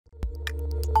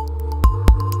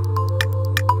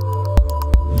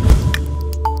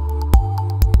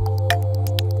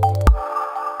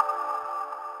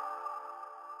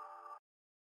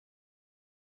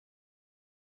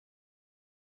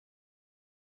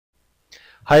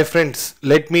Hi friends,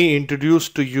 let me introduce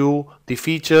to you the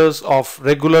features of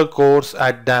regular course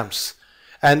at DAMS.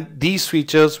 And these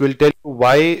features will tell you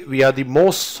why we are the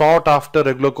most sought after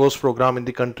regular course program in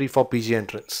the country for PG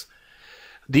entrance.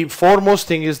 The foremost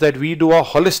thing is that we do a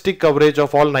holistic coverage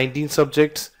of all 19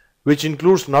 subjects, which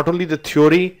includes not only the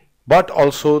theory but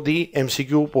also the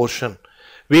MCQ portion.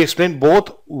 We explain both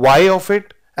why of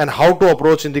it and how to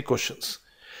approach in the questions.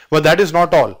 But that is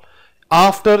not all.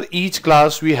 After each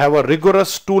class, we have a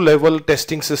rigorous two-level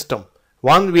testing system.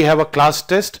 One, we have a class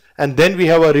test, and then we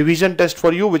have a revision test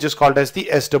for you, which is called as the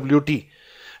SWT.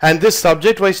 And this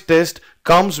subject-wise test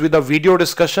comes with a video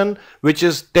discussion, which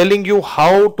is telling you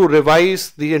how to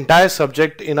revise the entire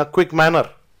subject in a quick manner.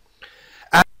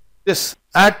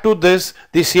 Add to this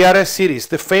the CRS series,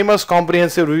 the famous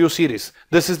comprehensive review series.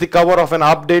 This is the cover of an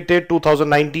updated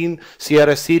 2019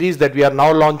 CRS series that we are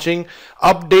now launching,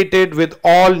 updated with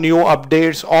all new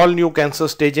updates, all new cancer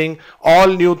staging, all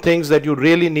new things that you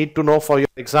really need to know for your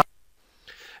exam.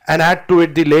 And add to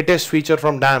it the latest feature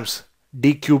from DAMS,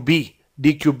 DQB.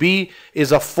 DQB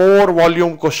is a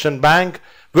 4-volume question bank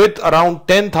with around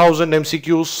 10,000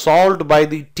 MCQs solved by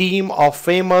the team of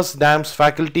famous DAMS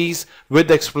faculties with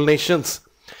explanations.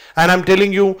 And I'm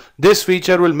telling you, this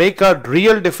feature will make a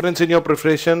real difference in your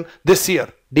preparation this year.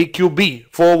 DQB,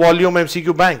 4-volume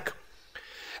MCQ bank.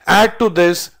 Add to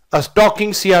this a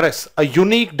talking CRS, a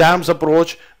unique DAMS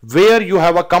approach where you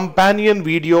have a companion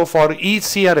video for each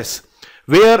CRS,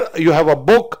 where you have a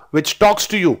book which talks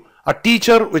to you, a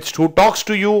teacher who talks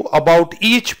to you about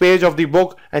each page of the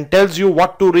book and tells you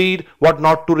what to read, what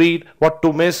not to read, what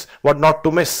to miss, what not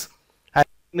to miss. And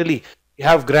finally, we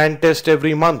have grand test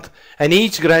every month, and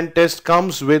each grand test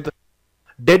comes with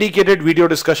dedicated video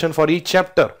discussion for each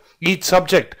chapter, each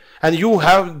subject, and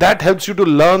that helps you to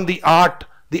learn the art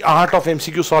of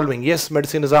MCQ solving. Yes,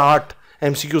 medicine is an art,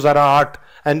 MCQs are an art,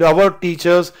 and our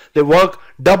teachers, they work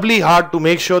doubly hard to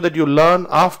make sure that you learn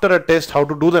after a test how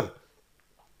to do them.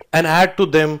 And add to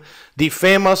them the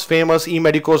famous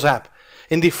eMEDICOZ app.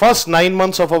 In the first 9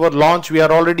 months of our launch, we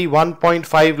are already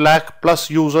 1.5 lakh plus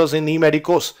users in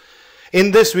eMEDICOZ.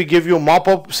 In this, we give you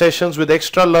mop-up sessions with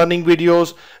extra learning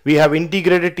videos. We have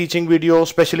integrated teaching videos,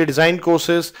 specially designed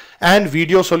courses, and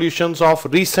video solutions of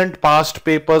recent past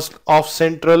papers of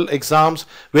central exams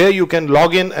where you can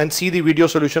log in and see the video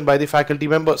solution by the faculty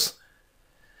members.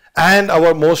 And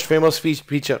our most famous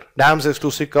feature, DAMS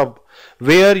Exclusive Club,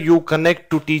 where you connect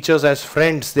to teachers as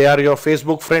friends. They are your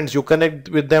Facebook friends. You connect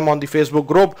with them on the Facebook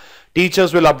group.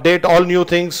 Teachers will update all new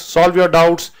things, solve your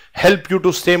doubts, help you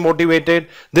to stay motivated.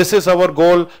 This is our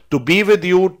goal, to be with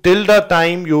you till the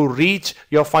time you reach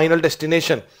your final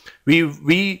destination.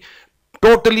 We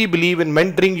totally believe in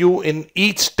mentoring you in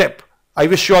each step. I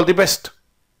wish you all the best.